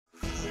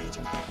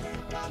Hello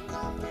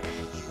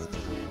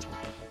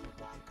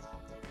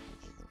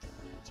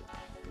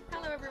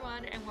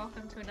everyone and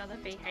welcome to another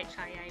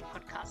BHIA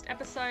podcast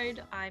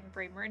episode. I'm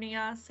Brie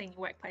Marinia, Senior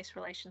Workplace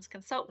Relations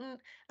Consultant,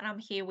 and I'm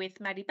here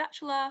with Maddie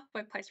Batchelor,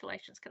 Workplace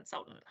Relations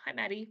Consultant. Hi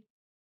Maddie.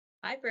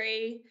 Hi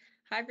Brie.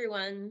 Hi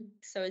everyone.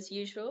 So as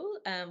usual,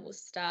 we'll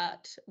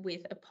start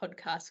with a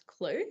podcast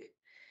clue.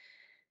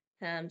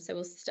 So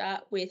we'll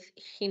start with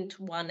hint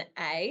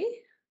 1A,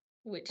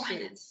 which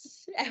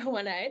is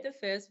 1A, the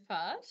first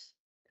part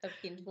of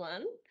hint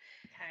 1.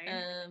 Okay.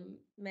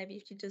 Maybe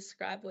if you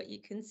describe what you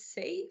can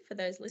see for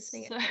those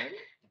listening at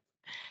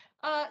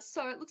home.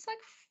 So it looks like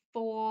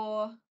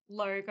 4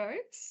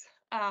 logos.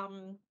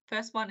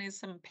 First one is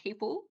some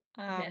people,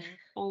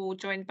 all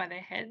joined by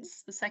their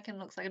heads. The second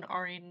looks like an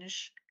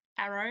orange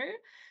arrow.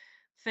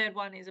 Third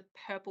one is a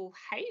purple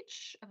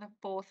H, and the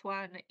fourth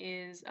one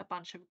is a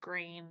bunch of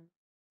green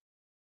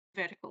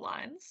vertical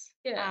lines.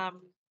 Yeah.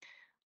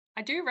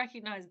 I do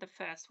recognize the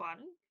first one.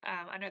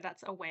 I know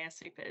that's Aware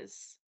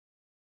Super's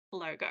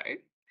logo.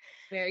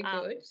 Very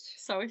good.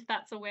 So if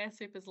that's Aware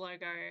Super's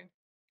logo,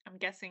 I'm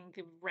guessing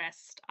the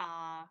rest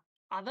are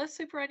other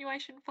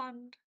superannuation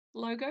fund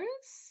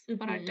logos,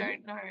 but I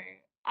don't know.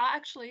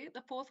 Actually,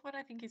 the fourth one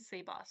I think is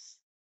Cbus,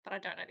 but I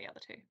don't know the other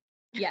two.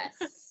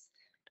 Yes.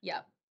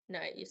 Yep.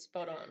 No, you're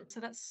spot on. So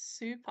that's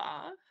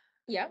super.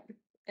 Yep.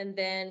 And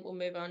then we'll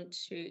move on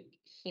to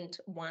hint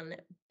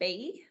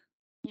 1B.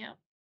 Yeah.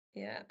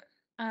 Yeah.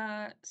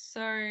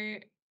 So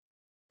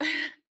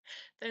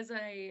there's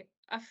a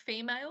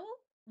female,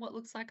 what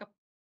looks like a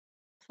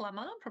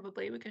plumber,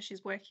 probably because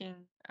she's working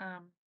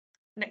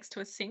next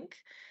to a sink,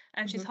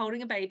 and she's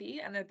holding a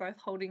baby, and they're both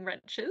holding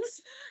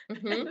wrenches. And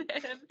then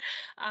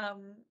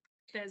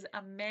there's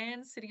a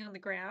man sitting on the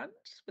ground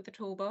with a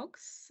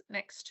toolbox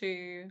next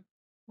to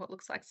what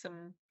looks like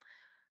some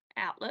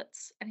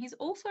outlets, and he's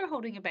also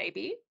holding a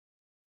baby.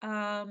 So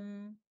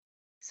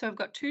I've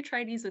got 2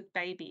 tradies with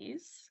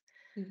babies.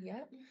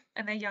 Yep.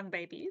 And they're young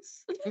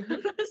babies.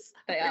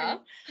 They are.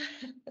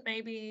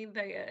 Maybe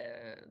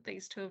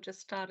these 2 have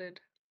just started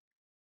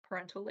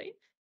parental leave.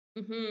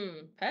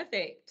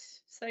 Perfect.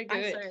 So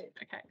good.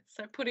 Okay.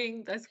 So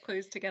putting those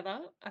clues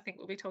together, I think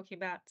we'll be talking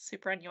about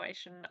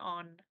superannuation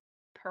on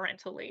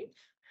parental leave.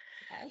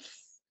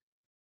 Yes.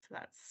 So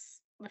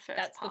that's the first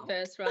That's part. the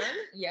first one.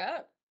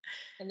 Yep.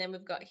 And then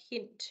we've got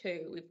hint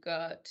 2. We've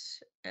got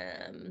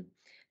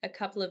a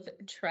couple of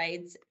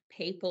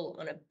tradespeople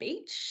on a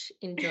beach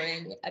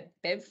enjoying a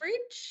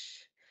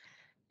beverage.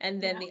 And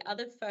then the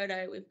other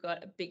photo, we've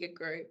got a bigger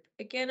group,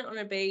 again on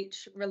a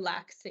beach,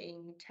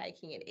 relaxing,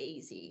 taking it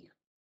easy.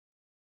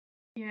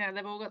 Yeah,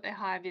 they've all got their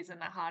high vis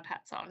and their hard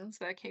hats on,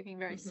 so they're keeping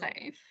very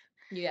safe.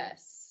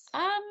 Yes.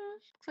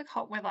 Looks like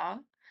hot weather.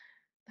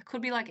 It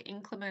could be like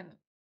inclement.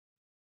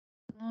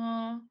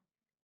 I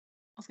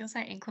was going to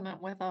say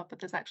inclement weather, but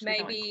there's actually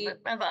no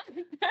inclement weather.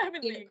 I'm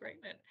in the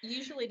agreement.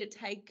 Usually to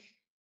take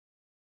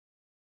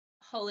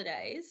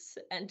holidays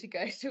and to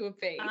go to a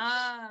beach.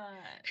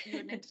 You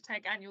would need to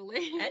take annual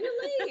leave. Annual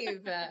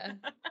leave.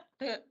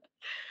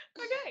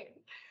 Okay.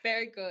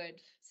 Very good.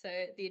 So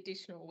the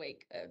additional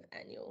week of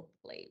annual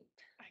leave.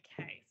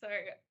 Okay. So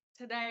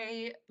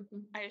today,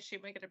 I assume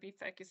we're going to be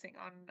focusing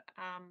on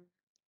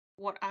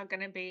what are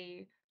going to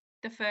be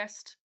the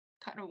first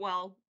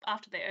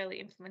after the early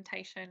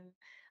implementation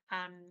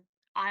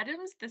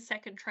items. The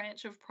second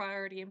tranche of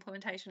priority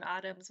implementation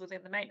items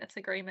within the maintenance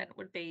agreement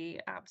would be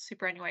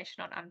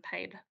superannuation on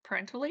unpaid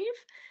parental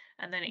leave,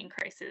 and then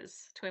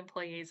increases to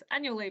employees'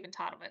 annual leave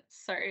entitlements.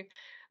 So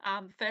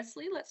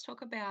firstly, let's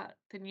talk about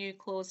the new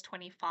clause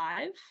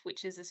 25,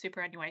 which is a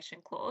superannuation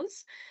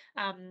clause.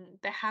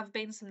 There have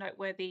been some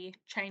noteworthy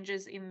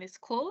changes in this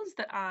clause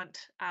that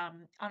aren't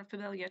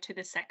unfamiliar to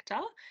the sector,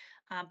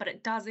 but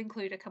it does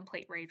include a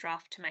complete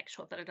redraft to make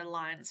sure that it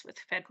aligns with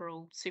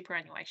federal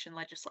superannuation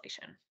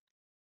legislation.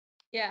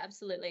 Yeah,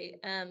 absolutely.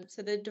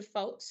 So the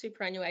default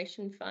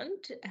superannuation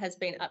fund has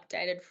been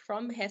updated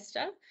from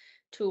HESTA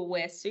to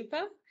Aware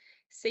Super.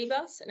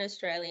 Cbus and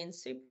Australian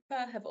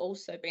Super have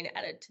also been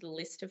added to the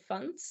list of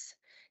funds.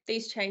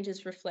 These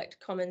changes reflect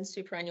common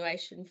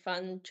superannuation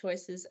fund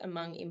choices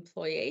among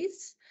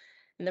employees,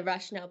 and the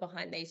rationale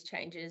behind these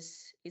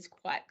changes is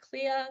quite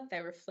clear. They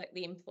reflect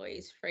the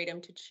employee's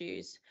freedom to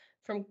choose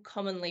from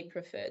commonly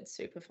preferred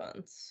super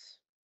funds.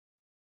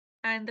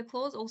 And the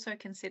clause also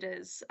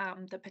considers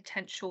the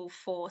potential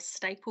for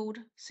stapled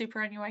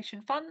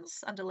superannuation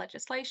funds under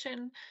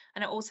legislation,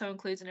 and it also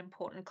includes an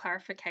important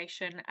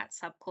clarification at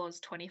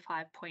subclause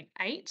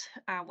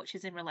 25.8, which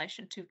is in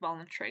relation to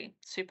voluntary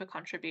super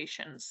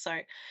contributions.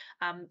 So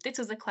this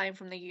was a claim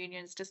from the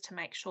unions just to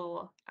make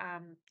sure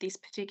this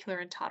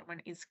particular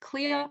entitlement is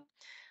clear.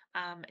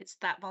 It's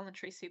that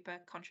voluntary super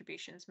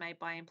contributions made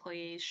by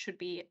employees should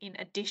be in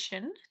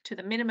addition to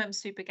the minimum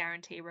super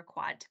guarantee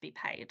required to be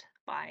paid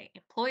by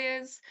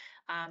employers.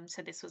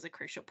 So this was a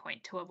crucial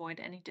point to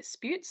avoid any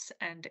disputes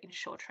and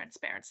ensure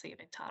transparency of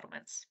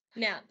entitlements.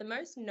 Now, the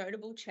most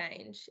notable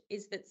change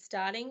is that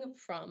starting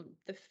from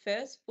the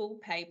first full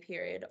pay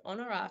period on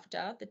or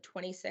after the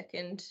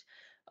 22nd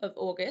of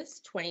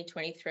August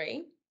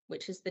 2023,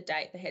 which is the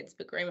date the heads of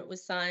agreement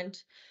was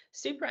signed,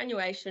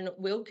 superannuation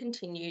will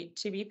continue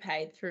to be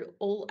paid through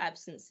all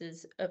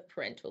absences of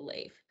parental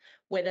leave,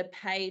 whether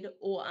paid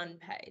or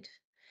unpaid.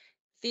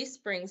 This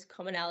brings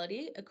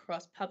commonality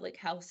across public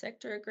health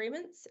sector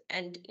agreements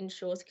and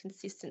ensures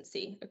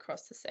consistency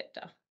across the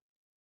sector.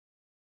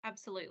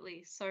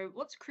 Absolutely. So,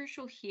 what's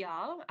crucial here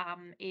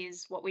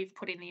is what we've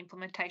put in the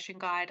implementation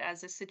guide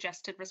as a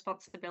suggested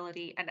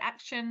responsibility and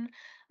action.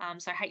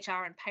 So,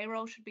 HR and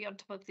payroll should be on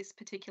top of this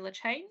particular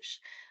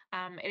change.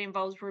 It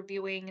involves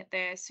reviewing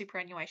their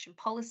superannuation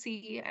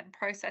policy and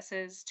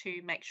processes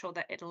to make sure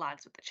that it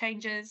aligns with the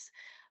changes,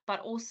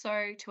 but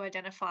also to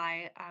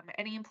identify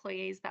any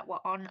employees that were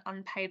on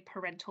unpaid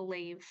parental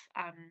leave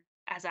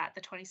as at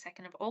the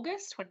 22nd of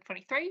August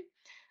 2023.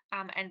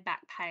 And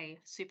back pay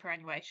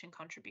superannuation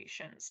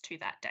contributions to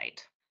that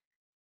date.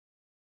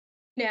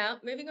 Now,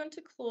 moving on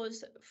to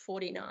clause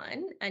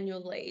 49,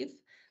 annual leave,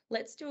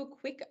 let's do a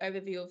quick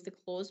overview of the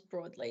clause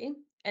broadly,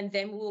 and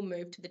then we'll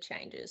move to the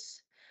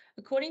changes.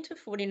 According to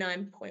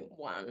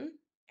 49.1,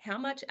 how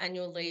much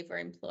annual leave are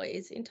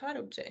employees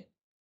entitled to?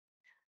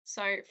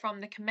 So,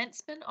 from the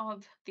commencement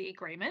of the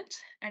agreement,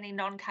 any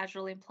non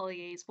casual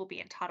employees will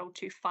be entitled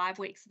to 5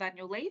 weeks of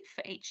annual leave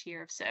for each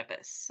year of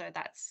service. So,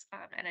 that's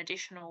an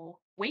additional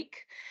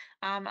week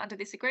under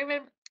this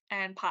agreement,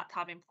 and part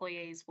time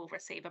employees will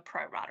receive a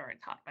pro rata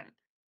entitlement.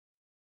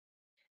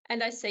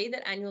 And I see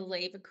that annual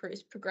leave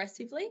accrues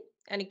progressively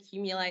and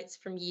accumulates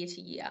from year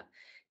to year.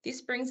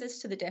 This brings us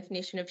to the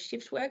definition of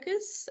shift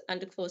workers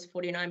under clause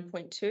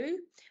 49.2.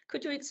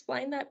 Could you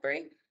explain that,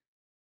 Bree?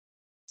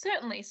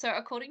 Certainly. So,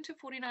 according to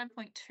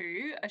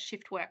 49.2, a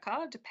shift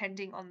worker,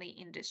 depending on the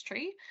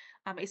industry,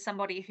 is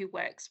somebody who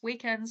works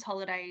weekends,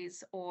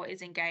 holidays, or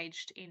is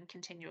engaged in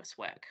continuous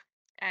work.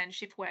 And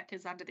shift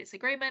workers under this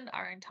agreement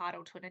are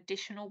entitled to an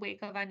additional week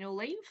of annual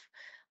leave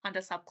under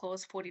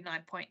subclause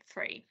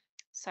 49.3.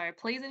 So,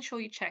 please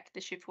ensure you check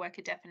the shift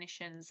worker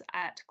definitions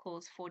at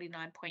clause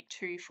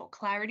 49.2 for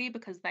clarity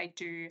because they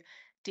do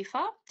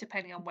differ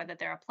depending on whether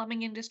they're a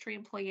plumbing industry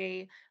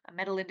employee, a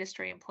metal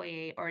industry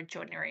employee, or a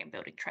joinery and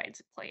building trades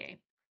employee.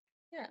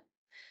 Yeah.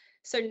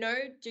 So no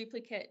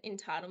duplicate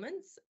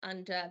entitlements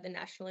under the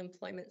National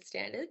Employment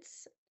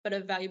Standards, but a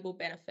valuable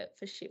benefit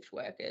for shift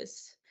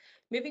workers.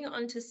 Moving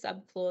on to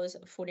subclause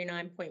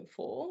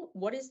 49.4,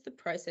 what is the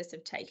process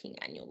of taking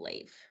annual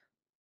leave?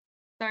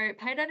 So,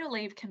 paid annual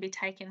leave can be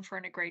taken for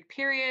an agreed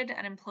period,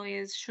 and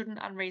employers shouldn't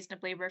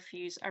unreasonably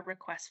refuse a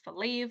request for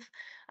leave.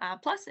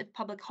 Plus, if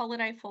public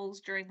holiday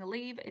falls during the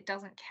leave, it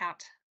doesn't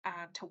count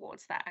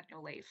towards that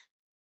annual leave.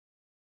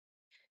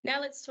 Now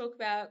let's talk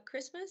about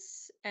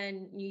Christmas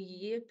and New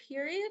Year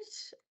period.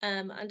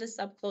 Under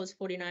subclause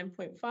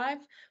 49.5,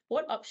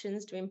 what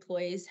options do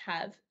employees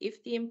have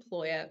if the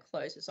employer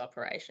closes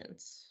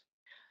operations?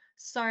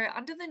 So,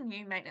 under the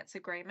new maintenance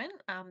agreement,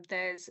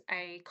 there's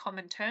a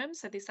common term.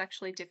 So, this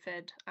actually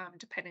differed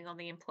depending on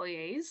the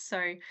employees.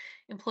 So,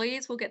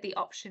 employees will get the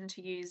option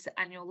to use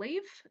annual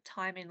leave,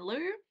 time in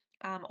lieu,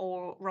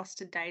 or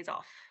rostered days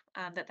off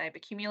that they've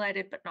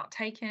accumulated but not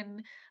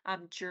taken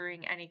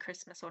during any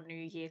Christmas or New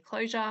Year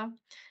closure.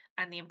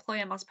 And the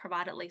employer must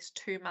provide at least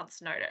 2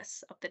 months'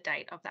 notice of the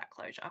date of that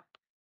closure.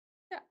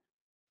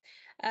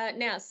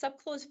 Now,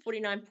 subclause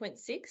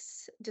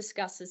 49.6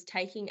 discusses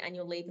taking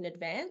annual leave in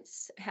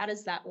advance. How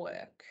does that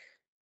work?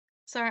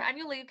 So,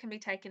 annual leave can be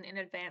taken in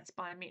advance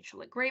by mutual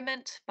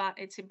agreement, but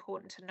it's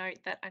important to note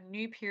that a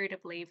new period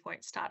of leave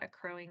won't start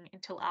accruing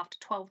until after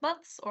 12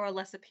 months or a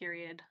lesser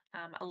period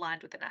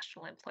aligned with the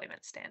National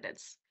Employment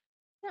Standards.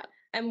 Yeah.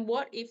 And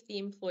what if the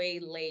employee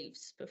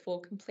leaves before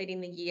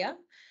completing the year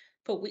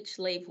for which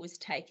leave was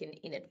taken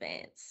in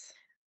advance?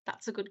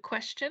 That's a good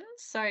question.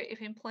 So,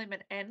 if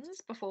employment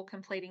ends before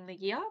completing the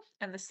year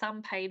and the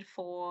sum paid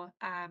for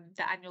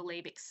the annual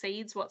leave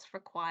exceeds what's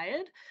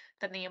required,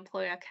 then the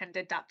employer can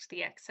deduct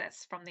the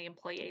excess from the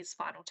employee's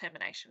final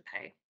termination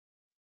pay.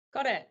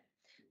 Got it.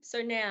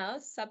 So now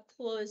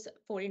subclause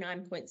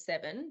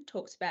 49.7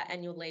 talks about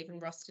annual leave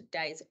and rostered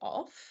days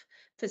off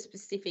for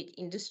specific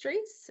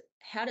industries.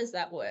 How does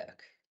that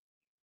work?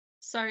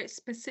 So,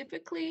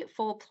 specifically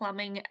for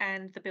plumbing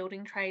and the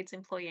building trades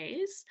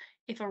employees,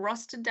 if a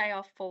rostered day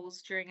off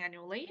falls during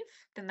annual leave,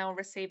 then they'll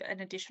receive an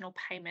additional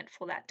payment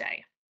for that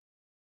day.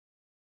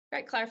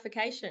 Great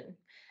clarification.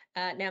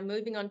 Now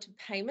moving on to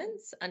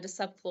payments under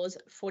subclause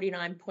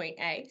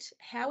 49.8,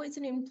 how is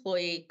an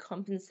employee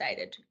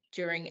compensated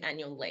during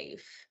annual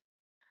leave?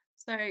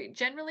 So,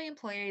 generally,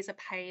 employees are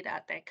paid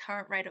at their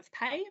current rate of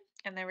pay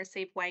and they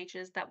receive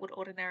wages that would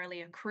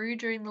ordinarily accrue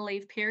during the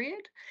leave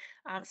period.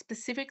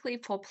 Specifically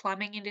for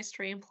plumbing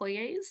industry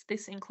employees,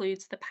 this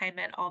includes the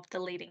payment of the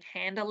leading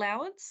hand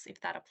allowance,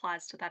 if that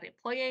applies to that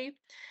employee.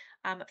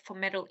 For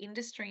metal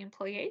industry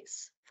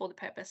employees, for the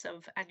purpose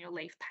of annual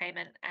leave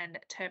payment and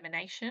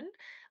termination,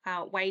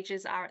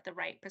 wages are at the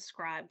rate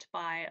prescribed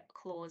by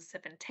Clause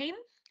 17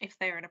 if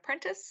they're an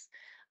apprentice.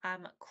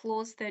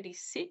 Clause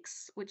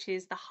 36, which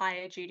is the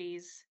higher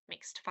duties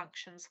mixed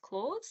functions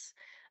clause,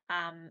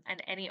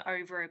 and any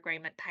over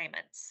agreement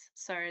payments.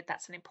 So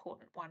that's an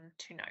important one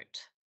to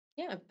note.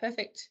 Yeah,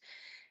 perfect.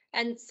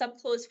 And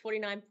subclause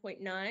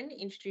 49.9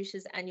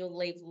 introduces annual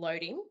leave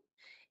loading.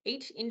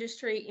 Each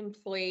industry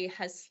employee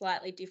has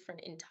slightly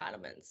different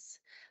entitlements.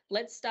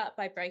 Let's start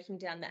by breaking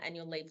down the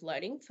annual leave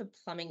loading for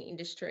plumbing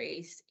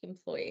industries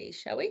employees,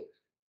 shall we?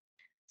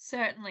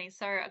 Certainly.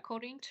 So,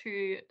 according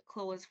to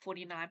Clause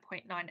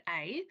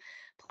 49.9A,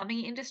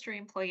 plumbing industry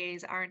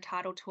employees are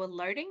entitled to a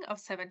loading of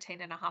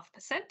 17.5%.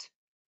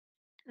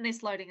 And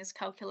this loading is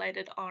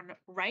calculated on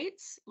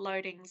rates,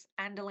 loadings,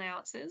 and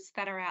allowances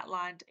that are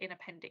outlined in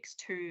Appendix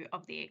 2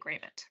 of the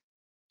agreement.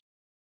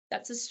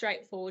 That's a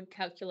straightforward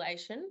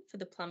calculation for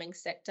the plumbing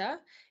sector.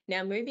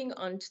 Now, moving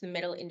on to the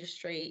metal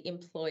industry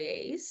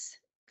employees,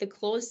 the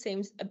clause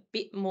seems a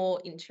bit more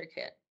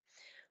intricate.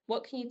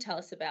 What can you tell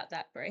us about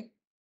that, Brie?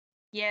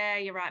 Yeah,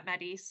 you're right,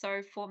 Maddie.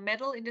 So for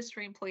metal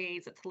industry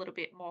employees, it's a little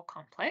bit more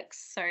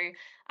complex. So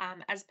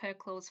as per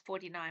clause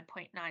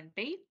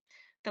 49.9b,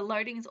 the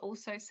loading is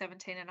also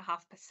 17.5%.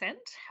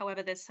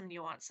 However, there's some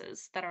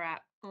nuances that are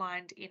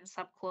outlined in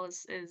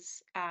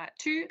subclauses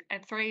 2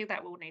 and 3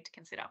 that we'll need to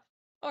consider.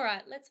 All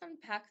right, let's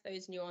unpack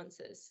those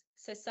nuances.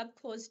 So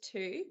subclause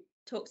 2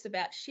 talks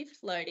about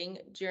shift loading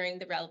during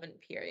the relevant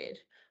period.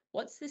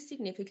 What's the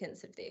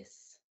significance of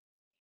this?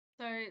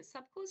 So,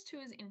 subclause 2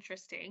 is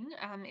interesting.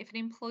 If an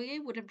employee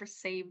would have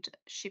received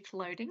shift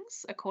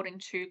loadings according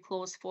to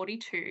clause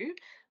 42,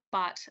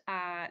 but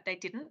they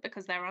didn't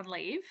because they were on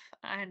leave,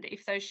 and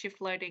if those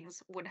shift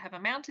loadings would have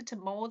amounted to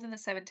more than the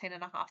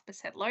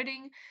 17.5%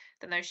 loading,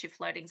 then those shift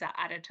loadings are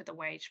added to the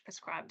wage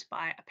prescribed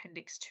by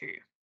Appendix 2.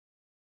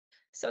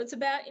 So it's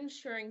about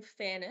ensuring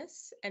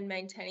fairness and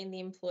maintaining the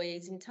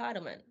employee's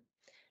entitlement.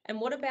 And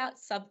what about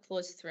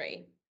subclause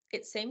 3?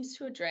 It seems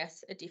to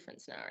address a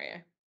different scenario.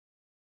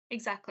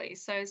 Exactly.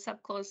 So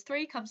subclause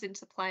 3 comes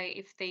into play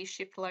if these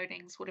shift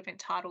loadings would have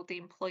entitled the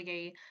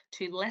employee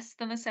to less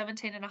than the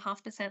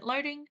 17.5%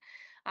 loading.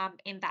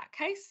 In that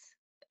case,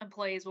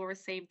 employees will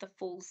receive the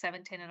full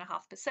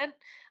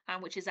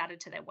 17.5%, which is added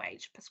to their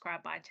wage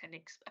prescribed by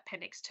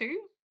Appendix 2,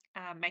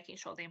 making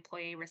sure the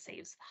employee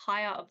receives the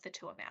higher of the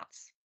two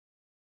amounts.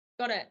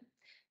 Got it.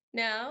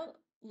 Now,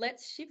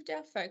 let's shift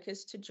our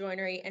focus to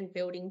joinery and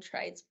building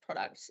trades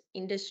products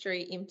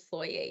industry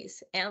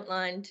employees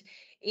outlined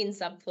in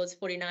subclause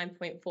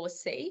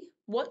 49.4c.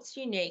 What's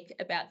unique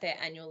about their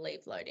annual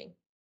leave loading?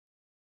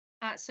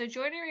 So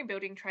joinery and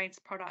building trades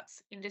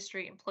products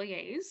industry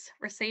employees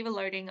receive a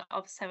loading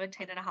of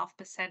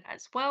 17.5%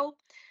 as well.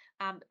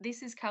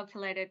 This is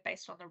calculated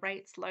based on the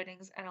rates,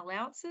 loadings, and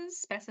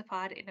allowances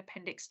specified in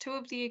Appendix 2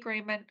 of the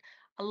agreement,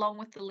 along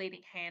with the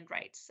leading hand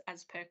rates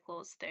as per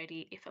Clause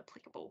 30, if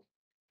applicable.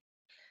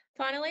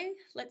 Finally,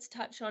 let's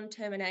touch on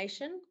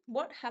termination.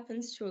 What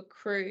happens to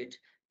accrued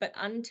but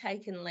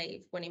untaken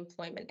leave when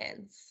employment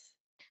ends?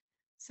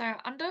 So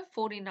under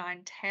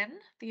 4910,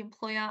 the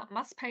employer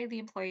must pay the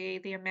employee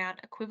the amount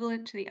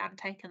equivalent to the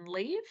untaken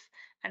leave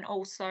and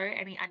also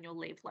any annual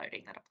leave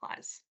loading that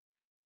applies.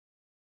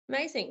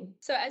 Amazing.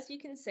 So as you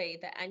can see,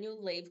 the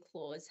annual leave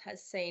clause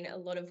has seen a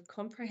lot of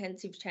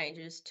comprehensive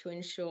changes to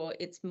ensure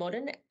it's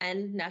modern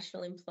and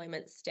National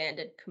Employment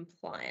Standard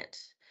compliant.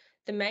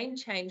 The main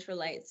change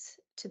relates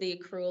to the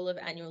accrual of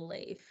annual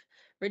leave.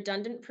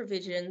 Redundant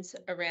provisions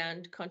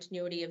around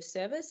continuity of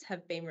service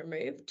have been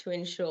removed to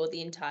ensure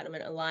the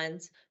entitlement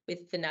aligns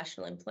with the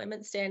National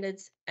Employment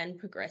Standards and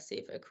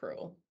progressive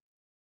accrual.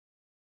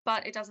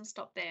 But it doesn't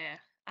stop there.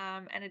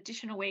 An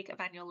additional week of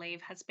annual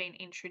leave has been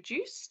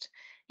introduced,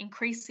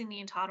 increasing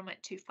the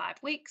entitlement to 5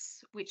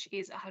 weeks, which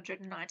is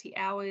 190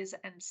 hours,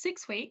 and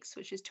 6 weeks,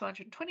 which is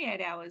 228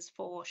 hours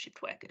for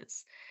shift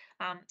workers.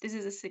 This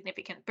is a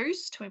significant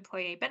boost to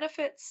employee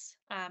benefits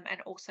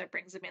and also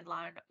brings them in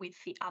line with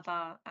the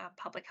other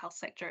public health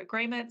sector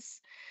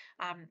agreements.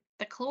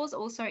 The clause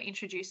also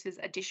introduces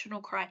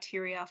additional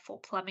criteria for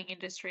plumbing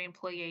industry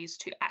employees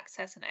to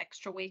access an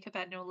extra week of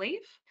annual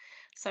leave.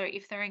 So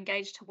if they're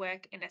engaged to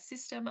work in a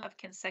system of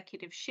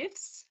consecutive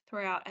shifts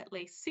throughout at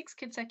least 6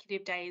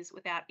 consecutive days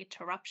without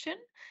interruption,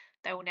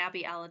 they will now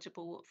be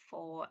eligible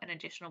for an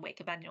additional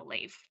week of annual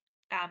leave.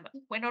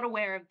 We're not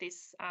aware of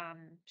this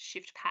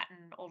shift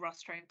pattern or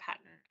rostering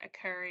pattern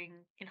occurring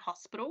in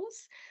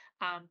hospitals,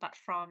 but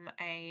from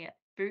a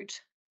boot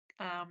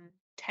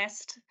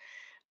test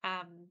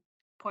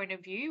point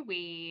of view,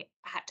 we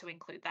had to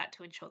include that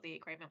to ensure the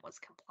agreement was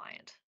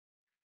compliant.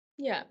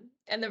 Yeah,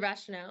 and the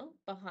rationale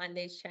behind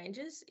these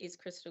changes is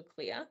crystal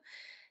clear.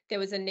 There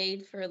was a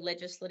need for a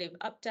legislative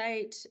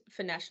update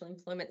for National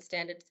Employment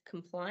Standards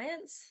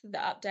compliance. The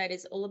update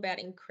is all about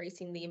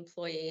increasing the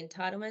employee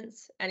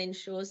entitlements and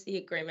ensures the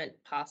agreement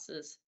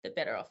passes the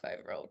Better Off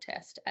Overall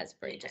test, as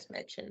Brie just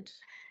mentioned.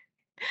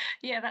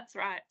 Yeah, that's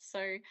right.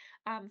 So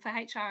for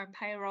HR and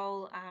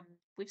payroll,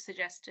 we've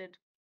suggested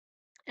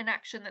an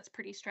action that's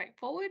pretty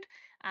straightforward.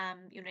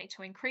 You'll need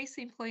to increase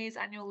the employee's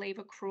annual leave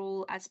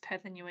accrual as per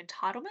the new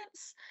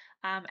entitlements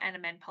and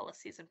amend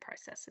policies and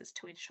processes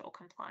to ensure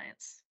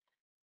compliance.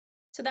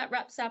 So that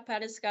wraps up our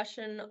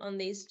discussion on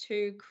these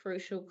two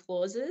crucial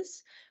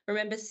clauses.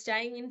 Remember,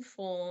 staying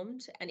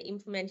informed and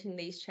implementing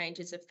these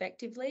changes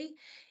effectively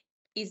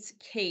is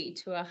key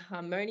to a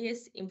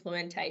harmonious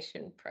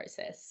implementation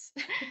process.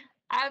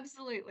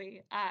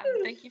 Absolutely.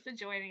 Thank you for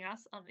joining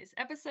us on this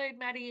episode,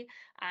 Maddie.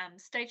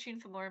 Stay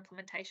tuned for more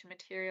implementation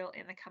material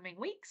in the coming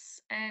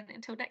weeks. And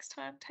until next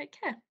time, take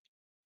care.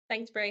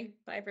 Thanks, Brie.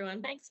 Bye,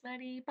 everyone. Thanks,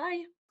 Maddie.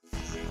 Bye.